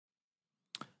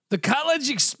The College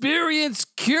Experience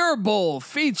Cure Bowl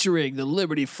featuring the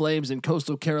Liberty Flames and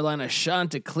Coastal Carolina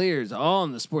Chanticleers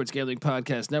on the Sports Gambling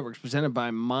Podcast Network, presented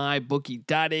by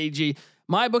MyBookie.ag.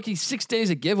 MyBookie 6 days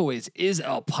of giveaways is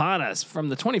upon us. From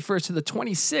the 21st to the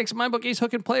 26th, MyBookie's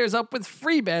hooking players up with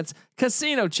free bets,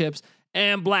 casino chips,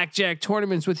 and blackjack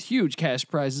tournaments with huge cash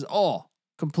prizes, all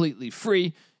completely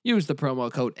free. Use the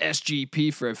promo code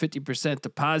SGP for a 50%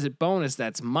 deposit bonus.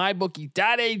 That's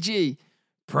MyBookie.ag.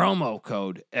 Promo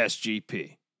code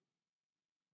SGP.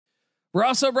 We're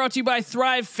also brought to you by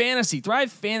Thrive Fantasy. Thrive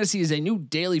Fantasy is a new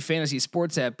daily fantasy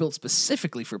sports app built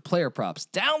specifically for player props.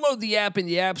 Download the app in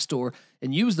the App Store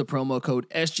and use the promo code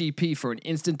SGP for an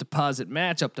instant deposit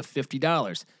match up to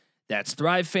 $50. That's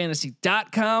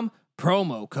thrivefantasy.com,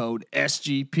 promo code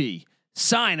SGP.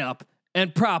 Sign up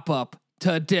and prop up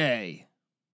today.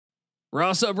 We're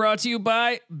also brought to you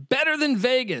by Better Than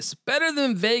Vegas. Better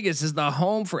Than Vegas is the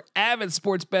home for avid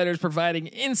sports bettors, providing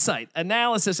insight,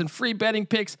 analysis, and free betting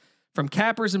picks from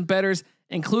cappers and bettors,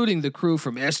 including the crew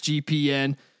from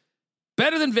SGPN.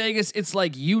 Better Than Vegas, it's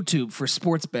like YouTube for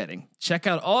sports betting. Check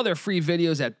out all their free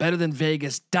videos at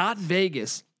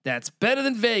betterthanvegas.vegas. That's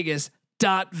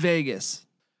betterthanvegas.vegas.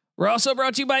 We're also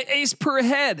brought to you by Ace Per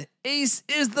Head. Ace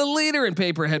is the leader in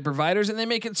pay-per-head providers, and they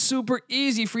make it super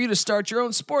easy for you to start your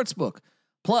own sports book.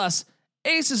 Plus,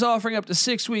 Ace is offering up to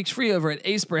 6 weeks free over at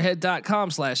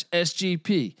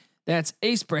aceperhead.com/SGP. That's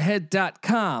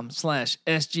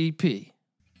aceperhead.com/SGP.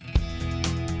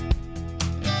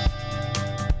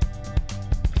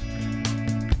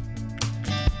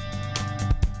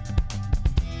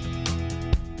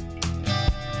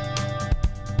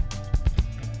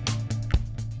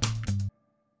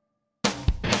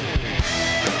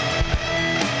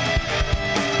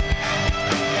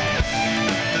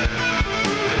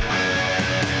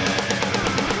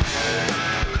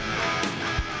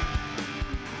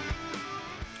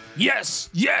 Yes,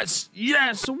 yes,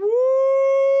 yes. Woo-wee.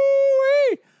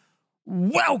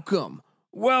 Welcome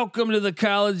to the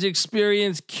College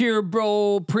Experience Cure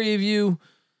Bowl preview.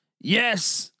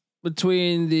 Yes,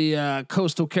 between the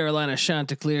Coastal Carolina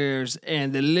Chanticleers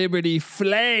and the Liberty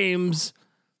Flames.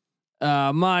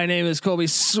 My name is Colby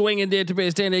Swinging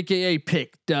Database Dan, aka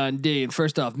Pick Dundee. And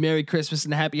first off, Merry Christmas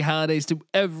and Happy Holidays to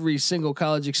every single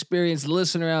College Experience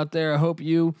listener out there. I hope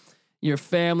you, your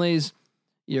families,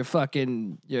 your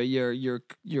fucking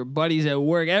your buddies at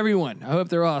work, everyone, I hope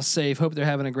they're all safe. Hope they're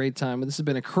having a great time. But this has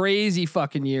been a crazy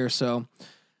fucking year, so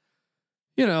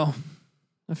I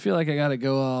feel like I got to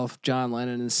go off John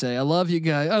Lennon and say I love you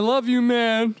guys. I love you,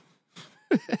 man.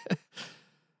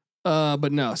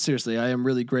 But no, seriously, I am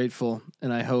really grateful,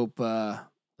 and I hope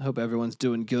everyone's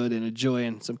doing good and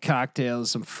enjoying some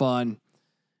cocktails, some fun,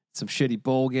 some shitty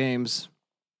bowl games.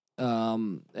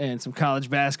 And some college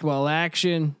basketball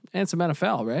action and some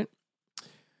NFL, right?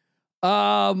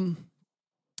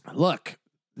 Look,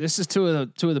 this is two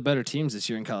of the better teams this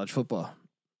year in college football.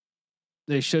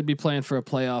 They should be playing for a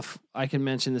playoff. I can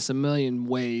mention this a million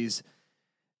ways.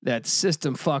 That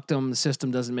system fucked them. The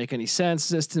system doesn't make any sense.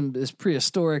 System is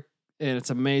prehistoric, and it's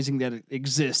amazing that it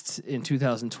exists in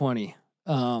 2020.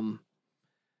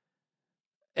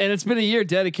 And it's been a year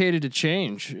dedicated to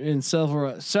change in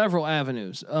several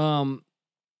avenues.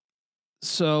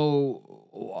 So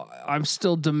I'm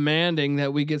still demanding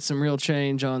that we get some real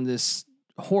change on this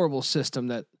horrible system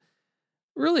that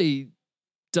really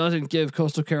doesn't give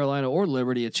Coastal Carolina or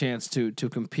Liberty a chance to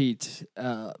compete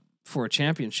for a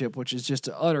championship, which is just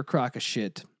an utter crock of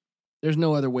shit. There's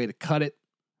no other way to cut it.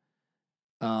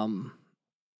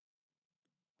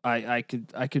 I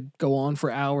could go on for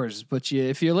hours, but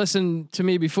if you listen to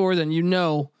me before, then you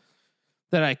know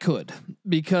that I could,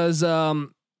 because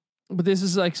but this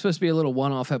is like supposed to be a little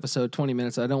one-off episode, 20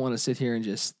 minutes. I don't want to sit here and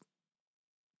just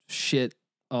shit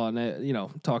on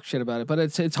talk shit about it, but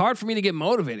it's hard for me to get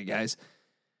motivated, guys.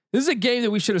 This is a game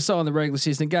that we should have saw in the regular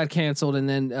season. It got canceled, and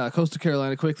then Coastal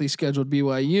Carolina quickly scheduled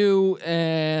BYU,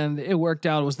 and it worked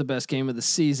out. It was the best game of the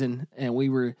season, and we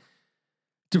were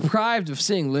deprived of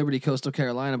seeing Liberty Coastal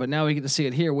Carolina, but now we get to see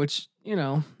it here, which,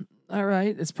 all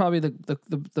right, it's probably the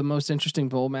most interesting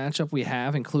bowl matchup we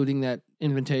have, including that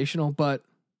invitational, but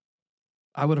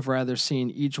I would have rather seen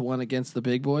each one against the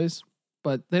big boys,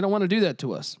 but they don't want to do that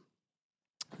to us.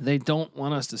 They don't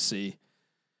want us to see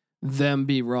them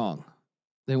be wrong.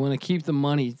 They want to keep the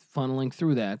money funneling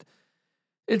through that.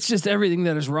 It's just everything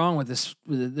that is wrong with this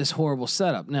horrible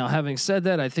setup. Now, having said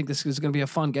that, I think this is going to be a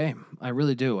fun game. I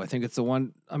really do. I think it's the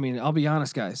one. I mean, I'll be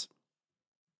honest, guys.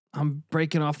 I'm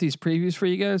breaking off these previews for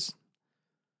you guys.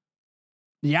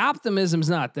 The optimism's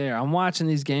not there. I'm watching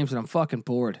these games and I'm fucking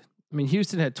bored. I mean,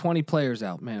 Houston had 20 players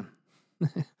out, man.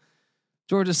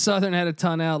 Georgia Southern had a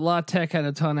ton out. La Tech had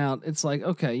a ton out. It's like,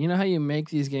 okay, you know how you make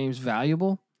these games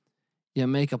valuable? You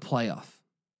make a playoff.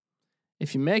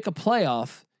 If you make a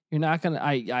playoff, you're not going to,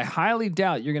 I highly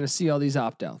doubt you're going to see all these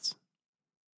opt-outs.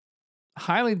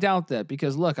 Highly doubt that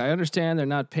because look, I understand they're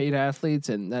not paid athletes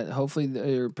and that hopefully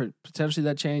or potentially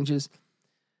that changes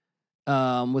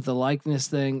with the likeness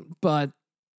thing. But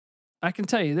I can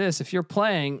tell you this, if you're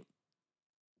playing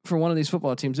for one of these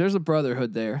football teams, there's a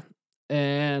brotherhood there.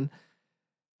 And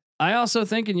I also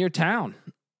think in your town,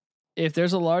 if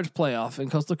there's a large playoff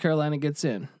and Coastal Carolina gets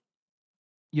in,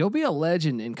 you'll be a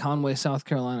legend in Conway, South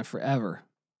Carolina forever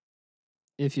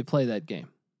if you play that game.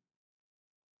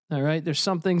 All right. There's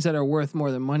some things that are worth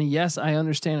more than money. Yes, I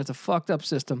understand it's a fucked up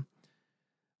system,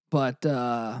 but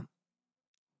to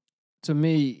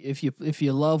me, if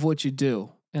you love what you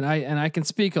do, and I can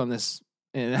speak on this,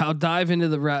 and I'll dive into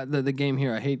the game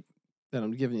here. I hate that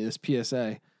I'm giving you this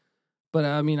PSA, but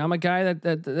I mean I'm a guy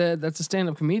that's a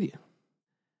stand-up comedian,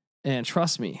 and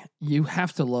trust me, you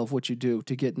have to love what you do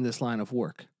to get in this line of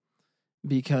work,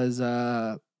 because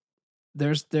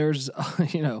there's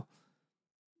you know.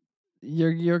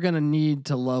 You're gonna need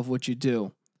to love what you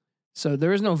do. So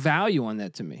there is no value on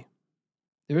that to me.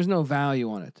 There is no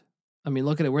value on it. I mean,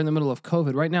 look at it. We're in the middle of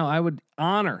COVID right now. I would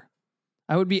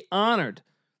be honored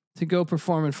to go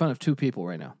perform in front of 2 people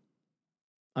right now.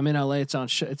 I'm in LA. It's all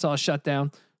shut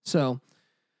down. So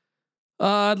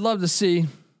I'd love to see,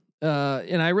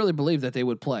 and I really believe that they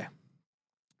would play,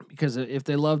 because if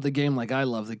they love the game like I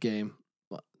love the game,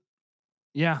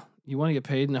 yeah. You want to get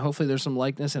paid, and hopefully there's some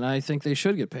likeness, and I think they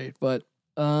should get paid. But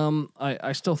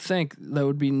I still think there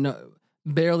would be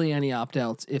barely any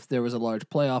opt-outs if there was a large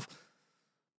playoff.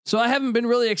 So I haven't been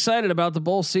really excited about the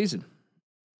bowl season.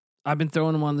 I've been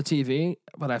throwing them on the TV,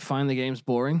 but I find the games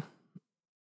boring.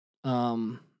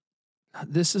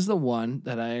 This is the one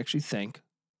that I actually think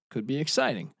could be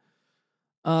exciting.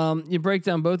 You break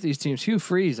down both these teams. Hugh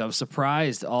Freeze, I was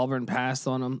surprised Auburn passed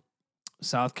on him.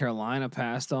 South Carolina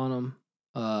passed on him.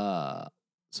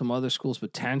 Some other schools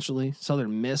potentially.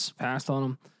 Southern Miss passed on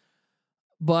him,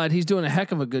 but he's doing a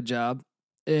heck of a good job.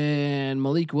 And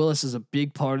Malik Willis is a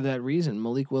big part of that reason.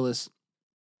 Malik Willis,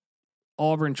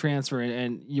 Auburn transfer,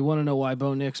 and you want to know why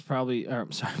Gus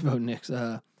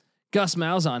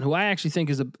Malzahn, who I actually think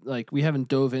is we haven't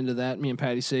dove into that, me and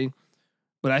Patty C,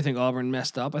 but I think Auburn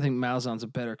messed up. I think Malzahn's a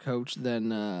better coach than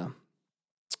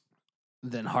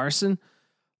Harsin,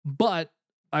 but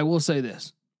I will say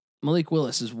this. Malik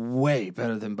Willis is way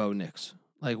better than Bo Nix,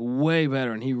 like way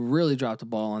better. And he really dropped the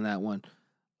ball on that one.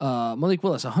 Malik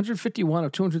Willis, 151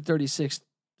 of 236,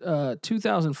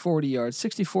 2,040 yards,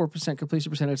 64%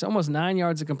 completion percentage, almost 9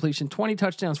 yards of completion, 20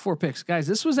 touchdowns, 4 picks. Guys,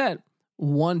 this was at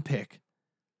 1 pick.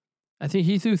 I think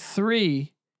he threw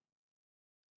 3,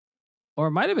 or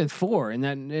it might have been 4 in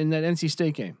that NC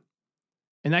State game.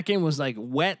 And that game was like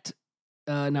wet.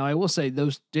 Now, I will say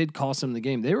those did cost them the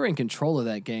game. They were in control of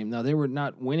that game. Now, they were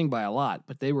not winning by a lot,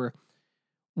 but they were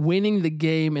winning the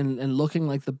game and looking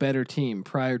like the better team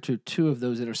prior to 2 of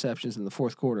those interceptions in the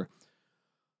fourth quarter.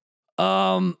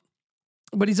 But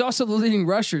he's also the leading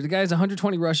rusher. The guy's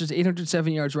 120 rushes,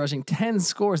 807 yards rushing, 10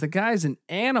 scores. The guy's an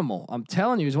animal. I'm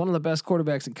telling you, he's one of the best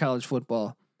quarterbacks in college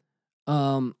football.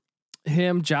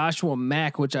 Him, Joshua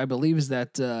Mack, which I believe is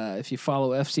that if you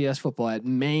follow FCS football at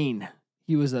Maine,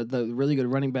 he was the really good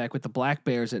running back with the Black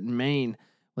Bears at Maine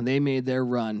when they made their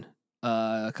run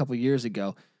a couple years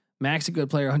ago. Mack's a good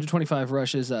player, 125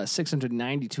 rushes,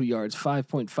 692 yards,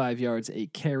 5.5 yards, a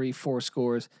carry, 4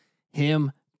 scores.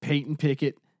 Him, Peyton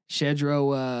Pickett,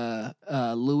 Shedro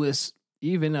Lewis,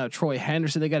 even Troy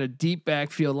Henderson. They got a deep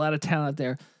backfield, a lot of talent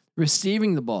there.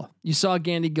 Receiving the ball, you saw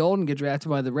Gandy Golden get drafted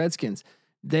by the Redskins.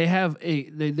 They've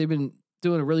been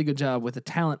doing a really good job with the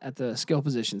talent at the skill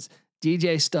positions.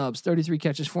 DJ Stubbs, 33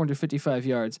 catches, 455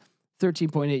 yards,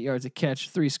 13.8 yards a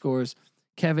catch, 3 scores.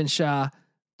 Kevin Shaw,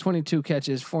 22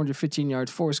 catches, 415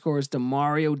 yards, 4 scores.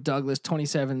 Demario Douglas,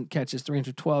 27 catches,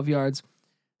 312 yards.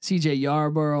 CJ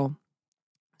Yarborough,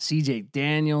 CJ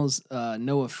Daniels,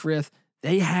 Noah Frith.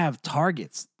 They have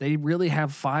targets. They really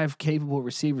have 5 capable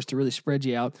receivers to really spread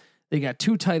you out. They got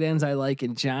 2 tight ends I like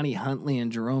in Johnny Huntley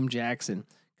and Jerome Jackson,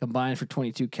 combined for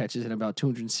 22 catches and about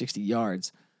 260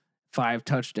 yards. 5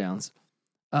 touchdowns.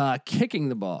 Kicking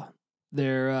the ball,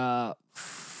 they're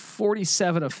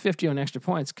 47 of 50 on extra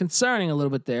points. Concerning a little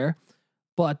bit there,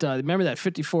 but remember that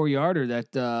 54-yarder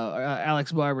that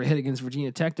Alex Barber hit against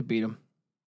Virginia Tech to beat him.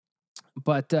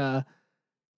 But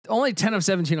only 10 of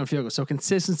 17 on field goals, so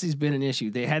consistency's been an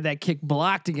issue. They had that kick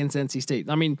blocked against NC State.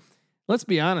 I mean, let's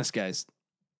be honest, guys.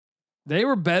 They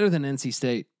were better than NC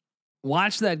State.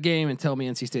 Watch that game and tell me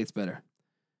NC State's better.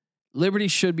 Liberty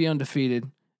should be undefeated.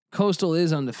 Coastal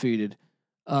is undefeated.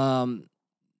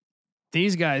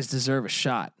 These guys deserve a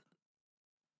shot.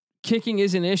 Kicking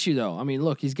is an issue, though. I mean,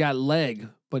 look, he's got leg,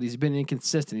 but he's been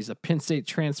inconsistent. He's a Penn State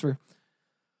transfer.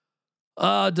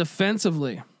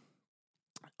 Defensively,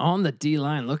 on the D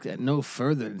line, look at no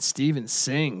further than Steven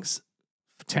Sings.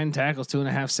 10 tackles,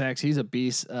 2.5 sacks. He's a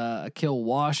beast. Akil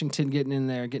Washington getting in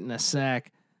there, getting a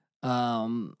sack.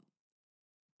 Treshawn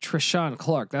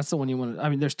Clark, that's the one you want to. I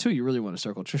mean, there's two you really want to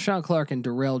circle: Treshawn Clark and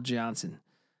Darrell Johnson.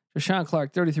 Treshawn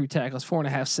Clark, 33 tackles,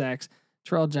 4.5 sacks.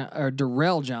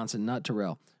 Darrell Johnson, not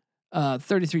Terrell,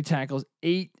 33 tackles,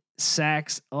 8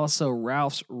 sacks. Also,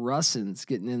 Ralph's Russins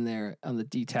getting in there on the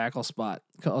D tackle spot,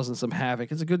 causing some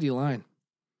havoc. It's a good D line,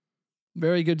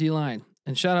 very good D line.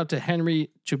 And shout out to Henry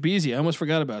Chubizi. I almost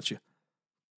forgot about you.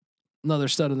 Another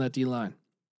stud on that D line.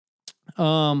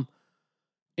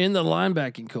 In the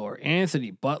linebacking core, Anthony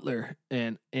Butler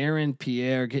and Aaron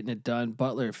Pierre getting it done.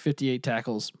 Butler, 58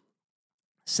 tackles,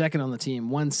 second on the team,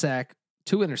 1 sack,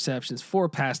 2 interceptions, 4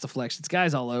 pass deflections.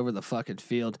 Guys all over the fucking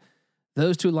field.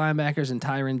 Those 2 linebackers and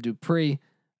Tyron Dupree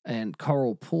and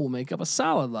Carl Poole make up a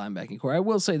solid linebacking core. I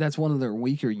will say that's one of their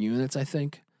weaker units, I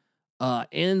think.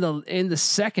 In the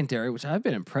secondary, which I've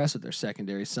been impressed with their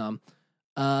secondary some.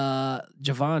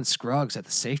 Javon Scruggs at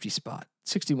the safety spot.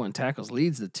 61 tackles,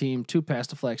 leads the team, 2 pass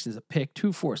deflections, a pick,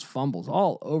 2 forced fumbles,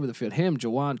 all over the field. Him,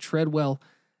 Jawan Treadwell,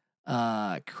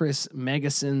 Chris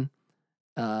Megason,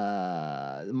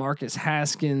 Marcus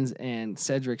Haskins, and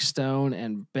Cedric Stone,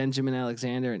 and Benjamin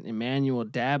Alexander and Emmanuel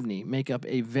Dabney make up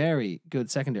a very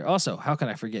good secondary. Also, how can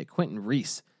I forget Quentin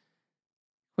Reese?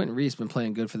 Quentin Reese been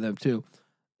playing good for them too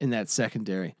in that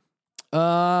secondary.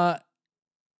 And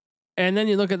then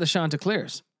you look at the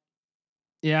Chanticleers.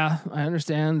 Yeah, I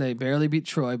understand they barely beat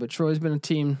Troy, but Troy's been a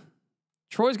team.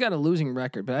 Troy's got a losing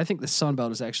record, but I think the Sun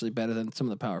Belt is actually better than some of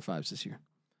the Power Fives this year.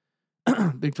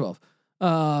 Big 12,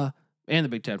 and the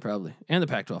Big 10 probably, and the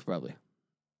Pac-12 probably.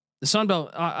 The Sun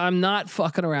Belt, I'm not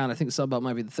fucking around. I think the Sun Belt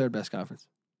might be the 3rd best conference.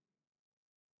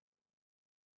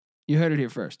 You heard it here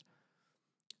first.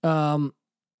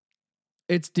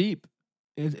 It's deep.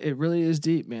 It really is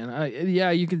deep, man.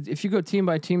 You could, if you go team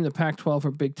by team, the Pac-12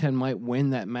 or Big 10 might win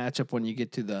that matchup when you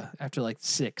get to after like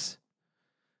 6.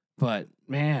 But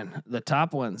man, the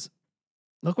top ones,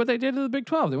 look what they did to the Big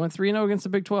 12. They went 3-0 against the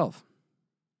Big 12.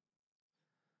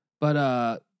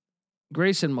 But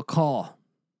Grayson McCall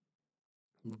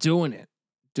doing it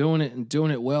and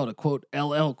doing it well, to quote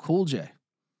LL Cool J.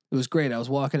 It was great. I was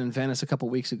walking in Venice a couple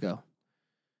weeks ago.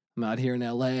 I'm out here in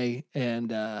LA,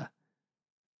 and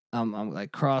I'm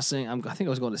like crossing. I think I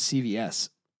was going to CVS,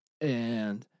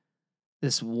 and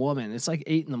this woman. It's like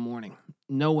 8 a.m.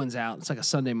 No one's out. It's like a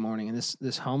Sunday morning, and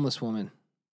this homeless woman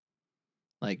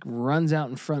like runs out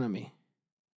in front of me,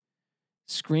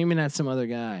 screaming at some other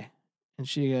guy, and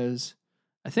she goes,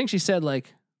 I think she said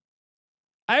like,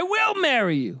 "I will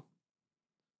marry you,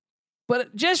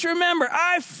 but just remember,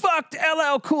 I fucked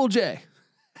LL Cool J."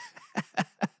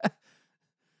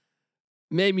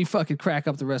 Made me fucking crack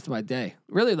up the rest of my day.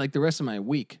 Really, like the rest of my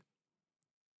week.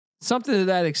 Something to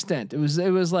that extent. It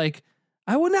was like,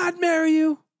 I will not marry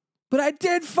you, but I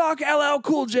did fuck LL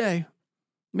Cool J.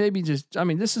 Maybe just, I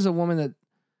mean, this is a woman that,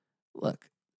 look,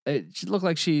 she looked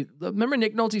like remember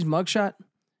Nick Nolte's mugshot?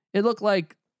 It looked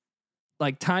like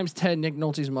times 10 Nick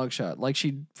Nolte's mugshot. Like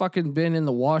she'd fucking been in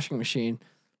the washing machine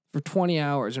for 20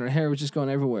 hours and her hair was just going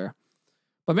everywhere.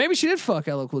 But maybe she did fuck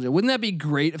LL Cool J. Wouldn't that be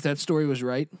great if that story was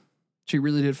right? She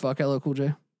really did fuck LL Cool J.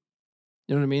 You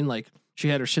know what I mean? Like she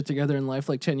had her shit together in life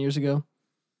like 10 years ago.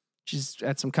 She's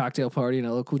at some cocktail party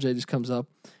and LL Cool J just comes up,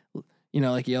 you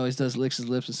know, like he always does, licks his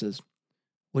lips and says,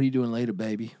 "What are you doing later,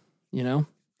 baby?" You know?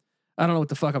 I don't know what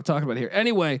the fuck I'm talking about here.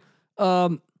 Anyway,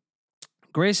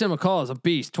 Grayson McCall is a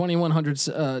beast.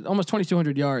 2,100, almost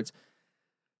 2,200 yards.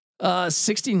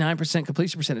 69%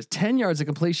 completion percentage, 10 yards of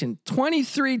completion,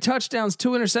 23 touchdowns,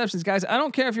 2 interceptions. Guys, I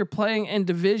don't care if you're playing in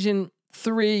Division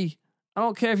 3. I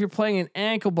don't care if you're playing in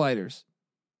ankle biters.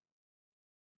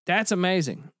 That's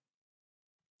amazing.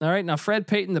 All right. Now, Fred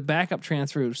Payton, the backup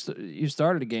transfer, you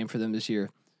started a game for them this year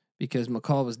because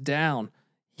McCall was down.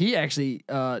 He actually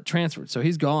transferred, so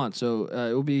he's gone. So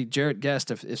it will be Jarrett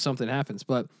Guest if something happens.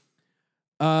 But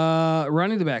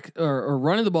running the back or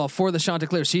running the ball for the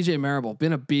Chanticleer, CJ Marable,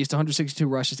 been a beast. 162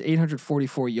 rushes,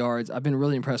 844 yards. I've been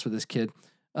really impressed with this kid.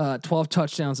 12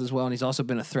 touchdowns as well, and he's also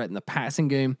been a threat in the passing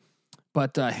game.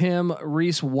 But him,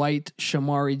 Reese White,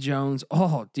 Shamari Jones,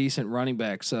 decent running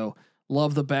back. So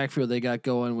love the backfield they got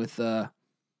going with the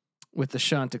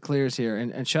Chanticleers here.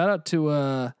 And shout out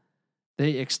to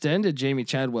they extended Jamie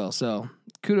Chadwell. So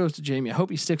kudos to Jamie. I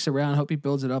hope he sticks around. I hope he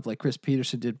builds it up like Chris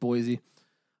Peterson did Boise.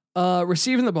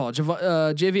 Receiving the ball,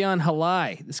 Javion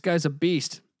Halai. This guy's a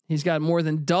beast. He's got more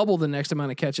than double the next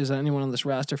amount of catches than anyone on this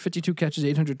roster. 52 catches,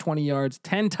 820 yards,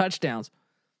 10 touchdowns.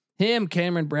 Him,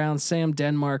 Cameron Brown, Sam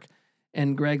Denmark,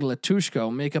 and Greg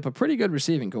Latushko make up a pretty good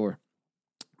receiving core.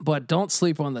 But don't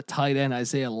sleep on the tight end,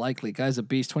 Isaiah Likely. Guy's a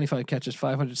beast. 25 catches,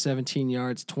 517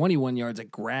 yards, 21 yards a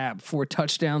grab, 4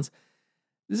 touchdowns.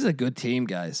 This is a good team,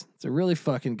 guys. It's a really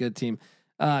fucking good team.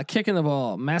 Kicking the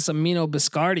ball, Massimino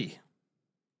Biscardi.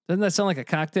 Doesn't that sound like a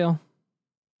cocktail?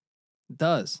 It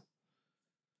does.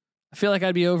 I feel like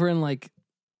I'd be over in like,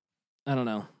 I don't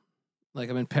know, like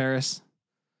I'm in Paris.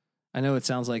 I know it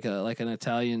sounds like an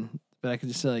Italian, but I could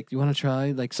just say like, you want to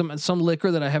try like some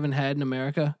liquor that I haven't had in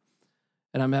America?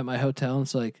 And I'm at my hotel and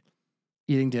it's like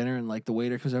eating dinner and like the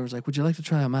waiter comes over and is like, would you like to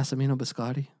try a Massimino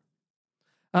Biscardi?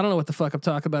 I don't know what the fuck I'm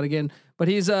talking about again, but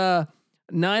he's 9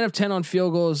 of 10 on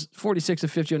field goals, 46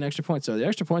 of 50 on extra points. So the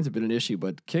extra points have been an issue,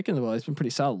 but kicking the ball has been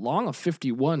pretty solid. Long of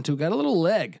 51 too. Got a little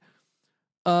leg.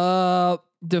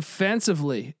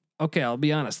 Defensively, okay, I'll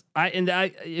be honest.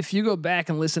 If you go back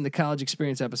and listen to college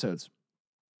experience episodes,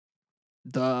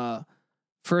 the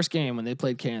first game when they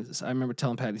played Kansas, I remember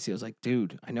telling Patty C, I was like,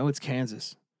 dude, I know it's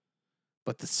Kansas,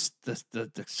 but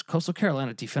the Coastal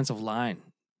Carolina defensive line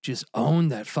just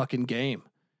owned that fucking game.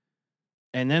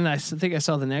 And then I think I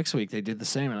saw the next week they did the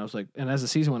same, and I was like, and as the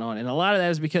season went on, and a lot of that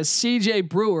is because CJ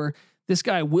Brewer, this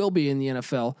guy will be in the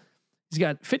NFL. He's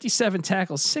got 57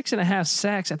 tackles, 6.5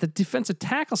 sacks at the defensive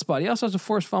tackle spot. He also has a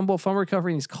forced fumble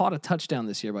recovery, and he's caught a touchdown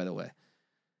this year, by the way.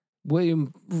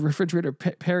 William Refrigerator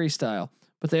Perry style.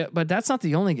 But that's not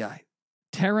the only guy.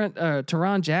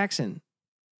 Teron Jackson,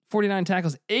 49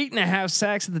 tackles, 8.5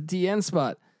 sacks at the DN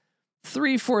spot.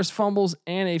 3 forced fumbles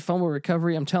and a fumble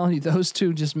recovery. I'm telling you, those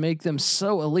two just make them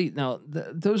so elite. Now,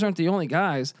 those aren't the only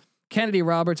guys. Kennedy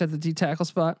Roberts at the D tackle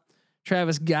spot.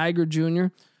 Travis Geiger Jr.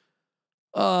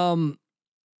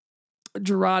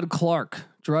 Gerard Clark.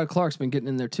 Gerard Clark's been getting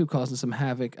in there too, causing some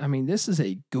havoc. I mean, this is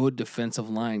a good defensive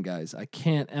line, guys. I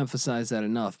can't emphasize that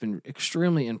enough. Been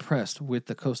extremely impressed with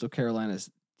the Coastal Carolina's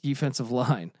defensive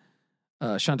line.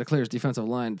 Chanticleer's defensive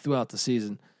line throughout the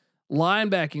season.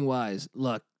 Linebacking wise,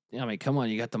 look, I mean, come on,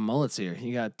 you got the mullets here.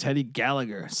 You got Teddy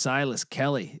Gallagher, Silas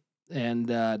Kelly, and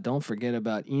don't forget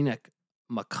about Enoch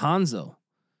Maconzo.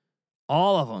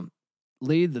 All of them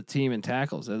lead the team in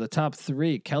tackles. They're the top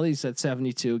 3. Kelly's at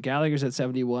 72, Gallagher's at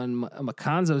 71,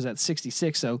 Maconzo's at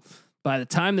 66. So by the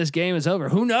time this game is over,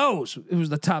 who knows who's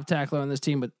the top tackler on this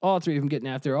team? But all 3 of them getting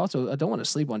after. Also, I don't want to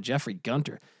sleep on Jeffrey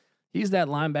Gunter. He's that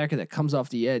linebacker that comes off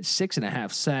the edge,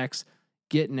 6.5 sacks,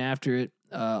 getting after it.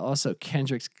 Also,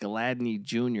 Kendricks Gladney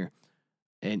Jr.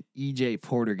 and EJ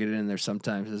Porter get in there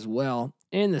sometimes as well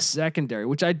in the secondary,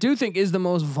 which I do think is the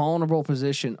most vulnerable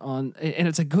position on, and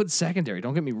it's a good secondary.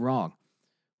 Don't get me wrong,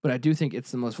 but I do think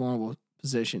it's the most vulnerable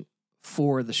position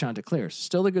for the Chanticleers.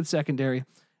 Still a good secondary.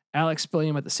 Alex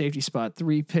Spilliam at the safety spot,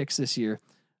 3 picks this year,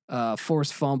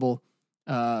 forced fumble,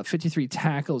 53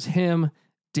 tackles. Him,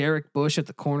 Derek Bush at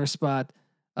the corner spot.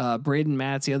 Braden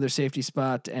Matz, the other safety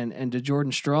spot, and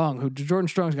DeJordan Strong, DeJordan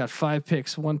Strong's got 5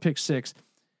 picks, 1 pick 6.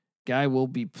 Guy will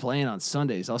be playing on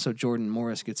Sundays. Also, Jordan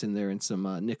Morris gets in there in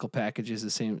some nickel packages,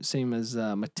 the same as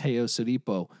Mateo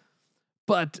Suripo.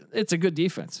 But it's a good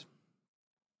defense.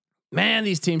 Man,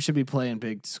 these teams should be playing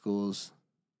big schools.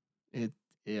 I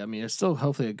mean, it's still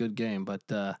hopefully a good game,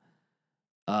 but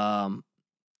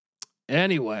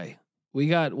anyway, we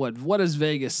got what does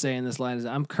Vegas say in this line? Is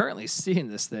I'm currently seeing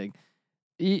this thing.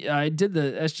 I did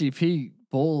the SGP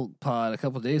Bowl pod a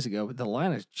couple of days ago, but the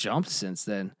line has jumped since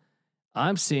then.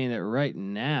 I'm seeing it right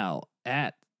now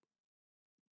at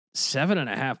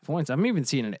 7.5 points. I'm even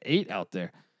seeing an 8 out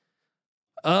there.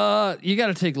 You got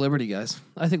to take Liberty, guys.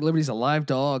 I think Liberty's a live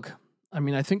dog. I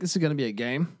mean, I think this is going to be a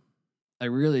game. I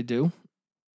really do.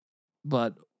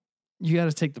 But you got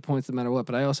to take the points no matter what.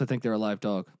 But I also think they're a live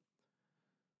dog.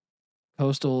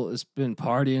 Coastal has been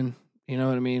partying. You know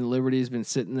what I mean? Liberty's been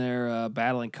sitting there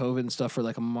battling COVID and stuff for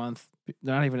like a month.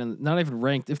 Not even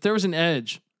ranked. If there was an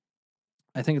edge,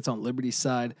 I think it's on Liberty's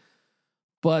side.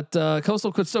 But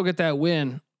Coastal could still get that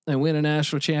win and win a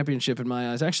national championship in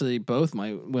my eyes. Actually, both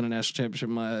might win a national championship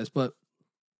in my eyes. But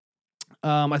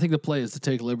I think the play is to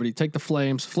take Liberty, take the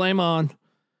Flames, flame on.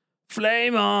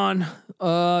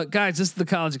 Guys, this is the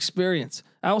college experience.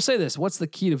 I will say this: what's the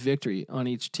key to victory on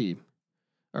each team,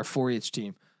 or for each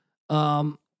team?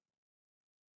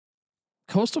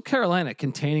 Coastal Carolina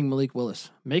containing Malik Willis.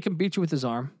 Make him beat you with his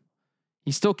arm.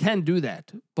 He still can do that,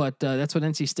 but that's what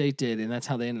NC State did, and that's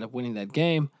how they ended up winning that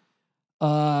game.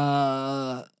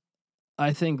 I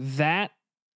think that,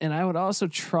 and I would also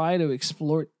try to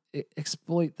exploit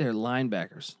their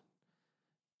linebackers.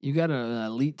 You got an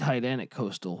elite tight end at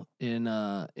Coastal in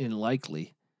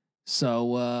Likely.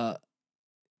 So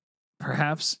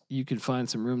perhaps you could find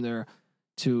some room there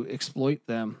to exploit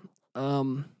them.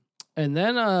 And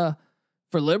then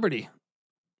for Liberty,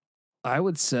 I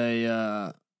would say,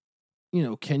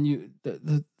 can you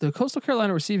the Coastal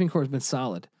Carolina receiving corps has been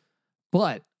solid,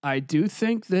 but I do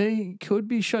think they could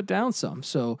be shut down some.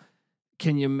 So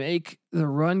can you make the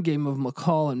run game of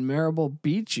McCall and Marable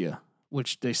beat you?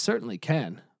 Which they certainly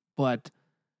can, but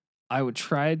I would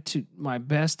try my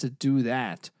best to do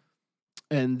that.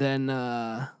 And then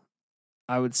I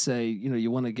would say,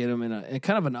 you want to get them in a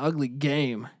kind of an ugly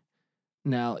game.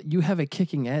 Now you have a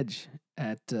kicking edge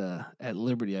at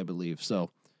Liberty, I believe. So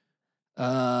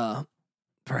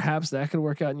perhaps that could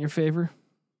work out in your favor.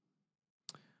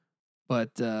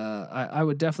 But I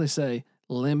would definitely say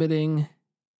limiting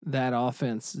that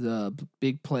offense, the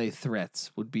big play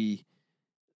threats would be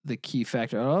the key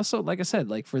factor. And also, like I said,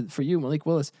 like for you, Malik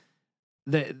Willis,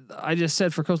 I just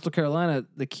said for Coastal Carolina,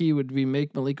 the key would be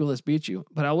make Malik Willis beat you.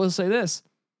 But I will say this.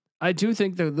 I do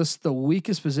think that this the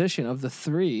weakest position of the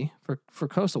three for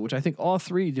Coastal, which I think all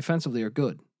three defensively are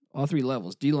good. All three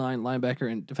levels, D-line,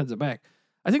 linebacker, and defensive back.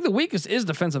 I think the weakest is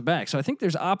defensive back. So I think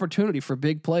there's opportunity for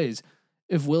big plays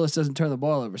if Willis doesn't turn the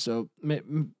ball over. So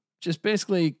just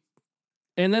basically,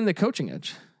 and then the coaching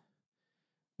edge.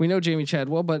 We know Jamie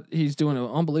Chadwell, but he's doing an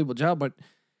unbelievable job. But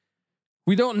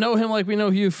we don't know him like we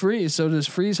know Hugh Freeze. So does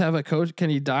Freeze have a coach?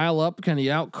 Can he dial up? Can he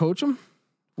out coach him?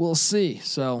 We'll see.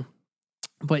 So,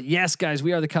 but yes, guys,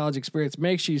 we are the College Experience.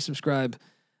 Make sure you subscribe.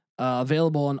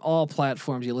 Available on all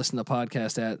platforms you listen to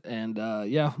podcast at. And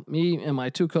me and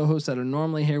my two co-hosts that are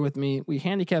normally here with me, we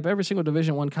handicap every single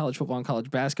Division I college football and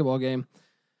college basketball game.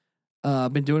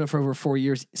 Been doing it for over 4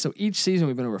 years. So each season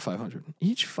we've been over 500.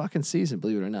 Each fucking season,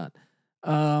 believe it or not.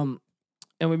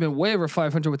 And we've been way over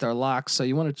 500 with our locks. So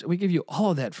we give you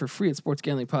all of that for free at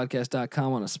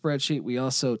sportsgamblingpodcast.com on a spreadsheet. We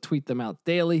also tweet them out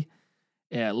daily.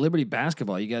 Yeah, Liberty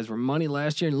basketball. You guys were money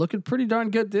last year and looking pretty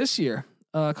darn good this year.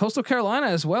 Coastal Carolina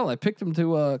as well. I picked them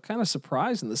to kind of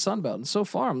surprise in the Sun Belt, and so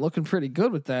far I'm looking pretty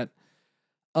good with that.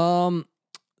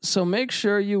 So make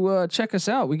sure you check us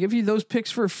out. We give you those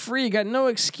picks for free. Got no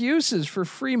excuses for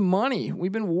free money.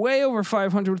 We've been way over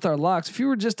 500 with our locks. If you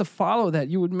were just to follow that,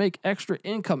 you would make extra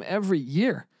income every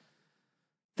year.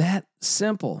 That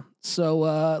simple.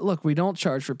 So look, we don't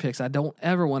charge for picks. I don't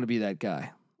ever want to be that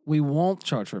guy. We won't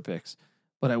charge for picks.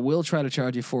 But I will try to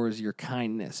charge you for is your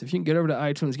kindness. If you can get over to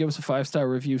iTunes, give us a 5-star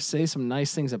review, say some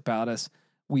nice things about us,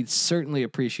 we'd certainly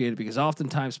appreciate it because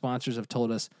oftentimes sponsors have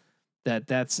told us that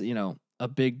that's, a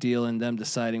big deal in them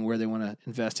deciding where they want to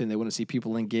invest in. They want to see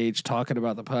people engaged talking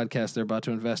about the podcast they're about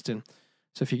to invest in.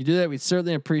 So if you can do that, we'd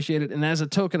certainly appreciate it. And as a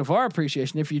token of our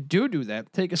appreciation, if you do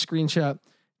that, take a screenshot,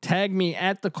 tag me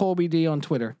at the Colby D on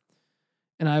Twitter,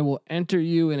 and I will enter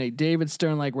you in a David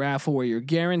Stern-like raffle where you're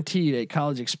guaranteed a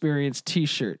College Experience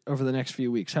t-shirt over the next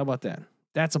few weeks. How about that?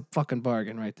 That's a fucking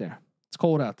bargain right there. It's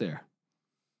cold out there.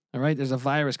 All right. There's a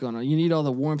virus going on. You need all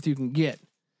the warmth you can get.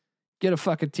 Get a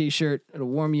fucking t-shirt. It'll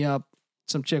warm you up.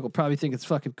 Some chick will probably think it's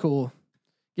fucking cool.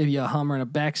 Give you a Hummer in a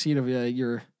backseat of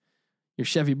your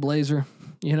Chevy Blazer,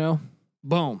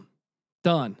 boom,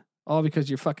 done. All because of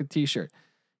your fucking t-shirt.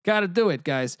 Got to do it,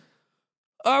 guys.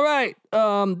 All right.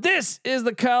 This is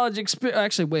the College Experience.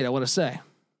 Actually, wait, I want to say,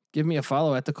 give me a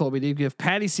follow at the Colby D. Give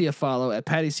Patty C a follow at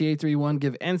Patty C831.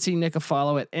 Give NC Nick a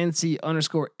follow at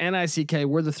NC_NICK.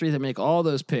 We're the three that make all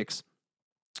those picks.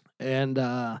 And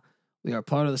we are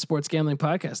part of the Sports Gambling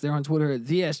Podcast. They're on Twitter at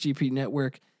the SGP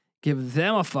Network. Give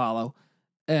them a follow.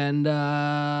 And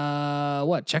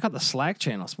check out the Slack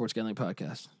channel, Sports Gambling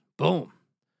Podcast. Boom.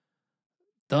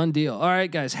 Done deal. All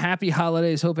right, guys. Happy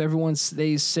holidays. Hope everyone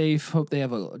stays safe. Hope they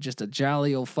have just a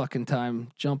jolly old fucking time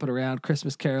jumping around,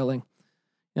 Christmas caroling.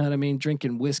 You know what I mean?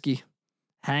 Drinking whiskey,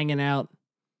 hanging out,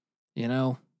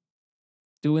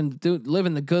 living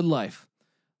the good life.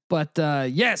 But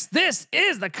yes, this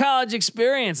is the College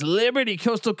Experience, Liberty,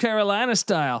 Coastal Carolina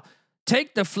style.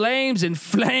 Take the flames and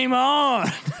flame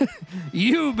on.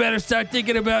 You better start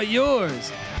thinking about yours.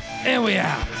 And we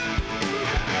out.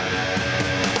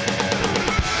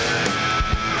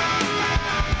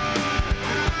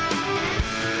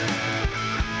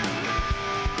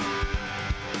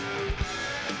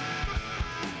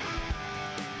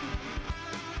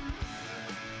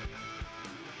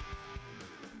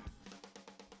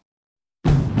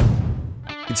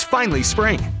 It's finally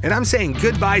spring, and I'm saying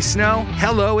goodbye snow,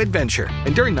 hello adventure.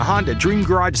 And during the Honda Dream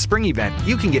Garage Spring Event,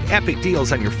 you can get epic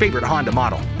deals on your favorite Honda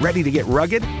model. Ready to get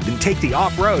rugged? Then take the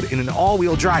off-road in an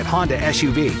all-wheel drive Honda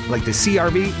SUV, like the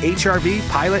CR-V, HR-V,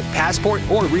 Pilot, Passport,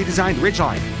 or redesigned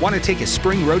Ridgeline. Want to take a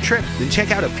spring road trip? Then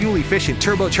check out a fuel-efficient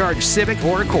turbocharged Civic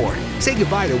or Accord. Say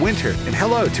goodbye to winter and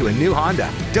hello to a new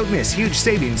Honda. Don't miss huge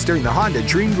savings during the Honda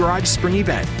Dream Garage Spring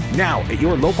Event. Now at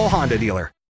your local Honda dealer.